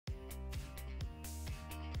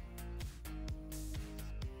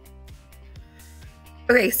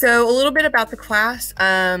Okay, so a little bit about the class.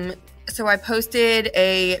 So I posted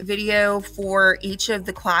a video for each of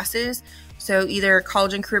the classes. So either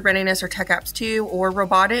College and Career Readiness or Tech Apps 2 or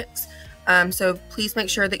Robotics. So please make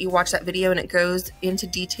sure that you watch that video and it goes into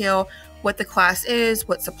detail what the class is,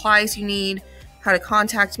 what supplies you need, how to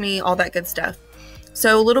contact me, all that good stuff.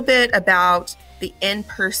 So a little bit about the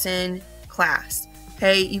in-person class.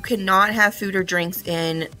 Okay, you cannot have food or drinks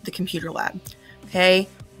in the computer lab. Okay,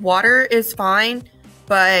 water is fine,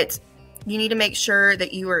 but you need to make sure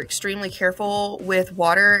that you are extremely careful with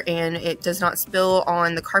water and it does not spill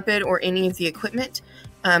on the carpet or any of the equipment.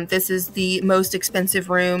 This is the most expensive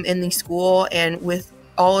room in the school, and with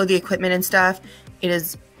all of the equipment and stuff, it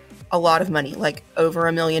is a lot of money, like over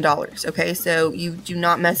 $1 million. Okay, so you do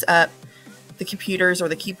not mess up the computers or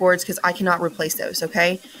the keyboards because I cannot replace those.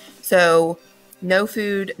 Okay, so no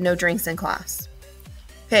food, no drinks in class.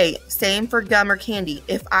 Okay, same for gum or candy.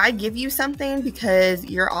 If I give you something because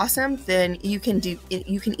you're awesome, then you can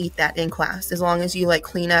eat that in class as long as you like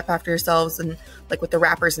clean up after yourselves and like with the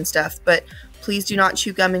wrappers and stuff. But please do not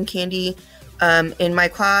chew gum and candy in my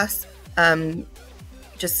class.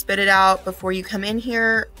 Just spit it out before you come in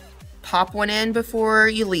here. Pop one in before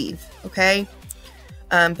you leave, okay?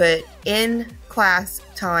 But in class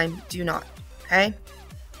time, do not, okay?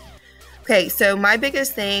 Okay, so my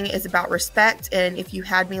biggest thing is about respect, and if you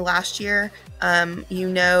had me last year, you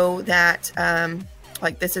know that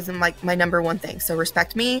like this isn't like my number one thing. So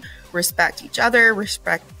respect me, respect each other,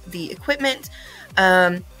 respect the equipment.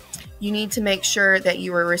 You need to make sure that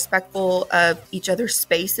you are respectful of each other's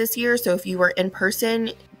space this year. So if you are in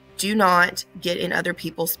person, do not get in other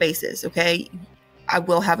people's spaces, okay? I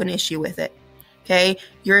will have an issue with it, okay?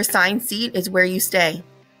 Your assigned seat is where you stay,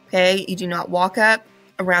 okay? You do not walk up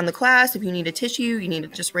around the class. If you need a tissue, you need to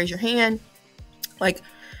just raise your hand. Like,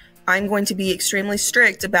 I'm going to be extremely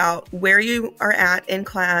strict about where you are at in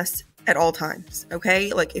class at all times,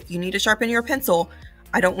 okay? Like, if you need to sharpen your pencil,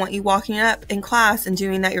 I don't want you walking up in class and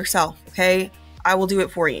doing that yourself, okay? I will do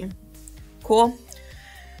it for you. Cool?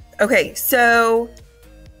 Okay, so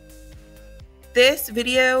this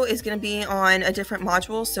video is going to be on a different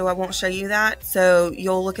module, so I won't show you that. So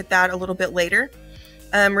you'll look at that a little bit later.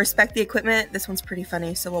 Respect the equipment. This one's pretty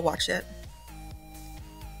funny, so we'll watch it.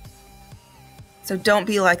 So don't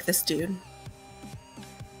be like this dude.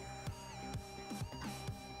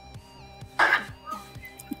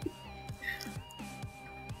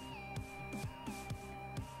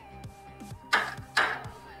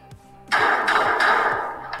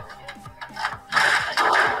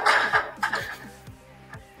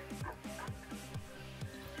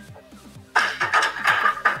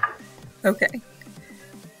 Okay.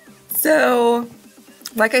 So,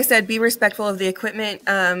 like I said, be respectful of the equipment,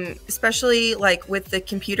 especially like with the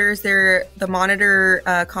computers. The monitor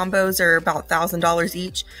combos are about $1,000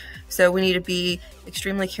 each. So we need to be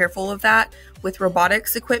extremely careful of that. With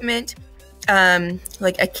robotics equipment,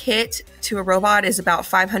 like a kit to a robot is about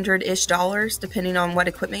 $500-ish, depending on what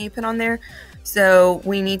equipment you put on there. So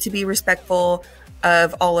we need to be respectful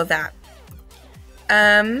of all of that.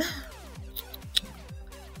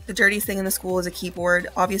 The dirtiest thing in the school is a keyboard.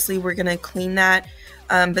 Obviously, we're going to clean that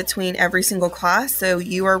between every single class. So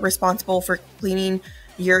you are responsible for cleaning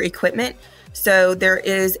your equipment. So there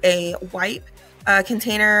is a wipe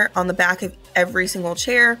container on the back of every single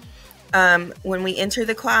chair. When we enter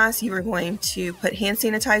the class, you are going to put hand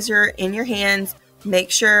sanitizer in your hands.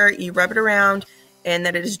 Make sure you rub it around and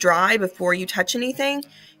that it is dry before you touch anything.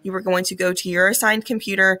 You are going to go to your assigned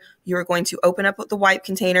computer. You are going to open up the wipe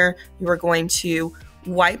container. You are going to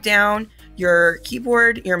wipe down your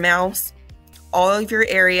keyboard, your mouse, all of your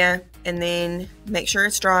area, and then make sure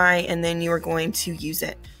it's dry, and then you are going to use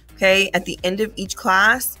it. Okay, at the end of each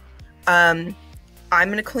class, I'm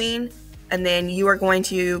going to clean, and then you are going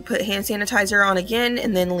to put hand sanitizer on again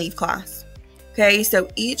and then leave class. Okay, so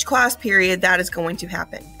each class period, that is going to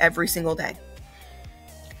happen every single day.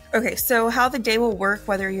 Okay, so how the day will work,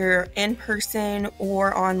 whether you're in person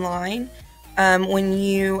or online,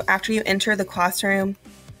 after you enter the classroom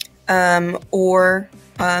or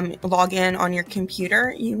log in on your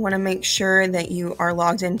computer, you want to make sure that you are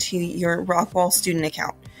logged into your Rockwall student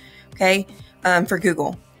account, okay, for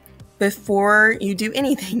Google. Before you do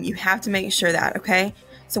anything, you have to make sure that, okay?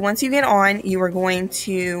 So once you get on, you are going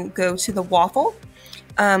to go to the waffle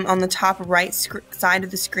on the top right side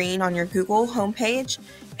of the screen on your Google homepage,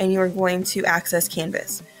 and you are going to access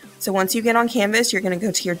Canvas. So once you get on Canvas, you're going to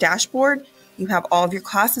go to your dashboard. You have all of your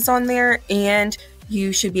classes on there, and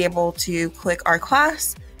you should be able to click our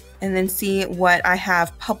class and then see what I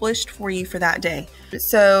have published for you for that day.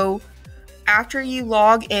 So after you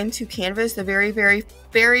log into Canvas, the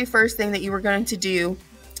very first thing that you are going to do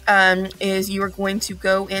is you are going to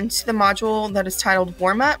go into the module that is titled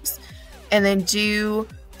Warm-Ups and then do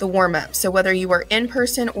the warm-up. So whether you are in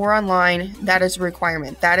person or online, that is a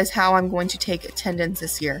requirement. That is how I'm going to take attendance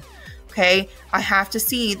this year. Okay, I have to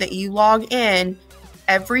see that you log in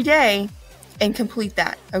every day and complete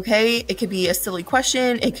that. Okay, it could be a silly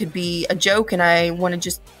question, it could be a joke and I want to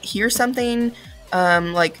just hear something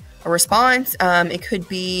like a response. It could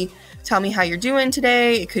be tell me how you're doing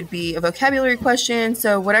today. It could be a vocabulary question.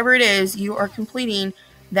 So whatever it is, you are completing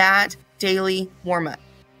that daily warm-up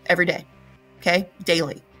every day. Okay,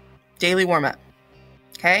 daily warm-up.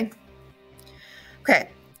 Okay,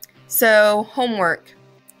 so homework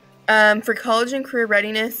for college and career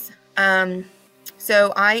readiness.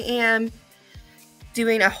 So I am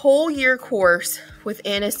doing a whole year course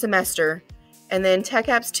within a semester, and then Tech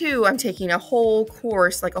Apps 2, I'm taking a whole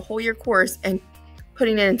course, like a whole year course, and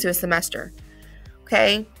putting it into a semester.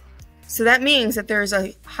 Okay, so that means that there's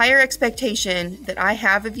a higher expectation that I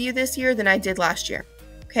have of you this year than I did last year.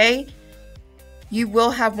 Okay, you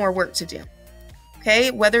will have more work to do.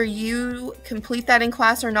 Okay, whether you complete that in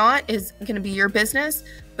class or not is going to be your business,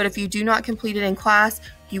 but if you do not complete it in class,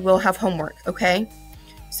 you will have homework. Okay,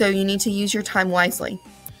 so you need to use your time wisely.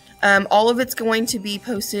 All of it's going to be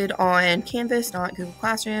posted on Canvas, not Google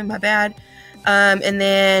Classroom, my bad. And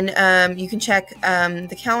then you can check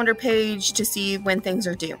the calendar page to see when things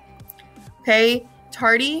are due. Okay,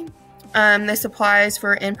 tardy, this applies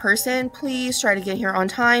for in-person. Please try to get here on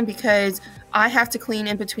time because I have to clean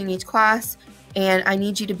in between each class and I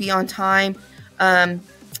need you to be on time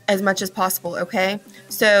as much as possible, okay?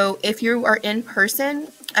 So if you are in person,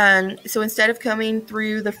 so instead of coming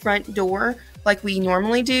through the front door like we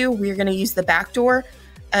normally do, we're going to use the back door,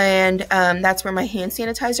 and that's where my hand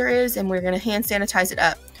sanitizer is, and we're going to hand sanitize it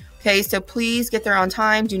up. Okay, so please get there on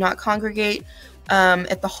time. Do not congregate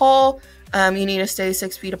at the hall. You need to stay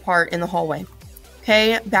 6 feet apart in the hallway.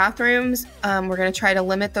 Okay, bathrooms, we're going to try to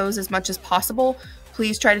limit those as much as possible.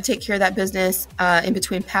 Please try to take care of that business in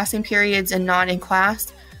between passing periods and not in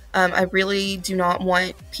class. I really do not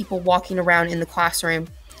want people walking around in the classroom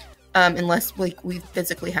unless we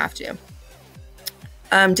physically have to.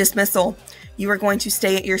 Dismissal. You are going to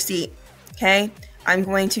stay at your seat. Okay, I'm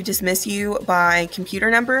going to dismiss you by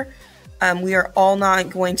computer number. We are all not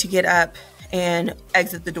going to get up and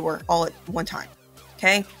exit the door all at one time.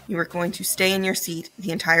 Okay, you are going to stay in your seat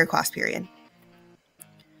the entire class period.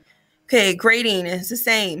 Okay, grading is the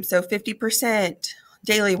same. So 50%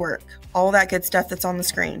 daily work, all that good stuff that's on the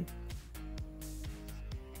screen.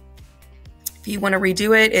 If you want to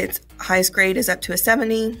redo it, its highest grade is up to a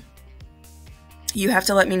 70. You have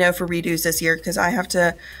to let me know for redos this year because I have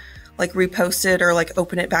to like repost it or like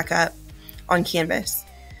open it back up on Canvas.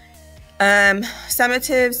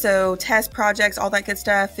 Summative, so test projects, all that good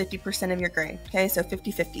stuff, 50% of your grade. Okay, so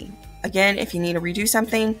 50-50. Again, if you need to redo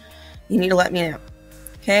something, you need to let me know.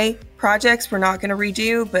 Okay, projects we're not going to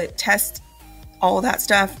redo, but test, all of that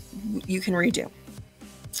stuff you can redo.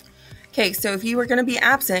 Okay, so if you are going to be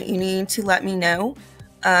absent, you need to let me know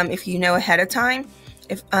if you know ahead of time.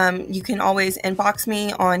 If you can always inbox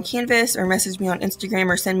me on Canvas or message me on Instagram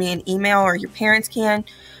or send me an email, or your parents can.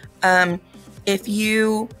 If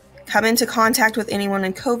you come into contact with anyone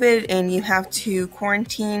in COVID and you have to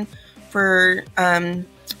quarantine for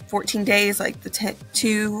 14 days, like the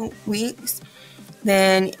 2 weeks,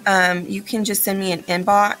 then you can just send me an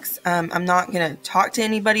inbox. I'm not going to talk to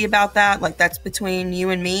anybody about that. Like, that's between you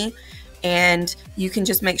and me. And you can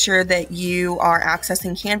just make sure that you are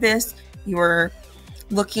accessing Canvas. You are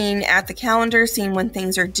looking at the calendar, seeing when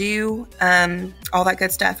things are due, all that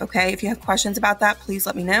good stuff. Okay, if you have questions about that, please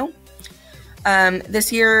let me know.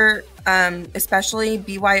 This year, especially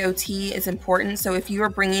BYOT is important. So if you are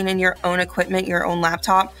bringing in your own equipment, your own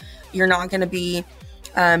laptop, you're not going to be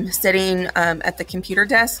sitting at the computer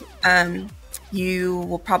desk. You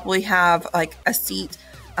will probably have like a seat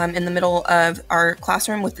in the middle of our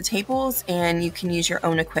classroom with the tables, and you can use your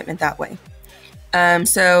own equipment that way.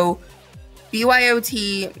 So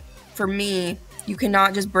BYOT, for me, you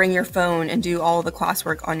cannot just bring your phone and do all the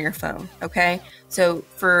classwork on your phone, okay? So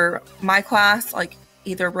for my class, like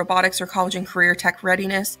either robotics or college and career tech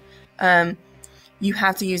readiness, you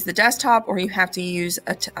have to use the desktop or you have to use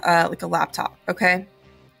like a laptop, okay?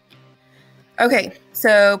 Okay,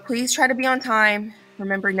 so please try to be on time.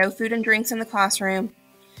 Remember, no food and drinks in the classroom.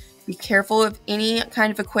 Be careful of any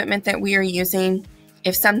kind of equipment that we are using.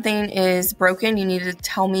 If something is broken, you need to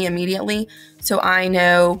tell me immediately so I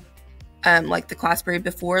know, like the class period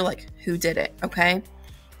before, like who did it, okay?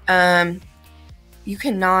 You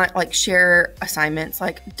cannot like share assignments.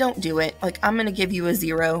 Like, don't do it. Like, I'm going to give you a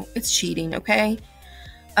 0. It's cheating, okay?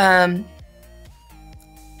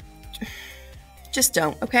 Just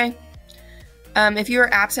don't, okay? If you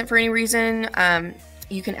are absent for any reason,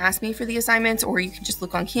 you can ask me for the assignments, or you can just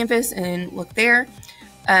look on Canvas and look there.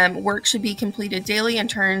 Work should be completed daily and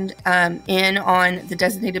turned in on the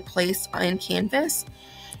designated place in Canvas.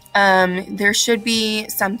 There should be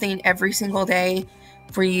something every single day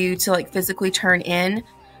for you to like physically turn in.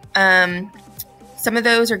 Some of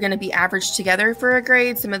those are going to be averaged together for a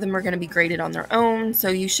grade. Some of them are going to be graded on their own. So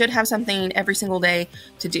you should have something every single day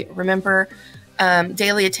to do. Remember,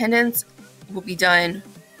 daily attendance will be done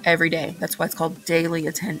every day. That's why it's called daily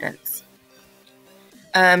attendance.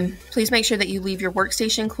 Please make sure that you leave your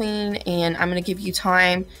workstation clean, and I'm going to give you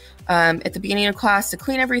time at the beginning of class to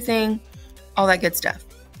clean everything, all that good stuff.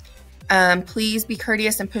 Please be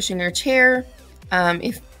courteous and push in your chair.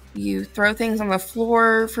 If you throw things on the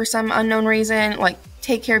floor for some unknown reason, like,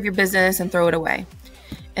 take care of your business and throw it away.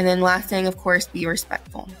 And then last thing, of course, be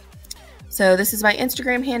respectful. So this is my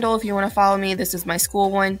Instagram handle if you want to follow me. This is my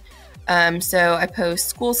school one. So I post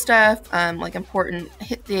school stuff, like important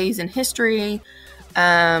hit days in history,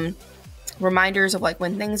 reminders of like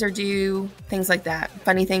when things are due, things like that,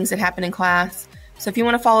 funny things that happen in class. So if you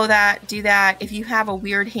want to follow that, do that. If you have a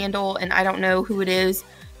weird handle and I don't know who it is,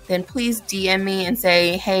 then please DM me and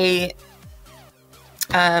say, hey,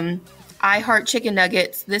 I heart chicken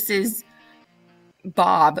nuggets. This is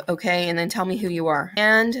Bob, okay? And then tell me who you are.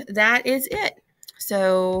 And that is it.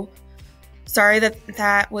 So sorry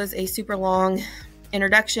that was a super long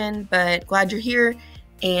introduction, but glad you're here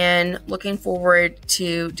and looking forward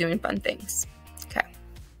to doing fun things.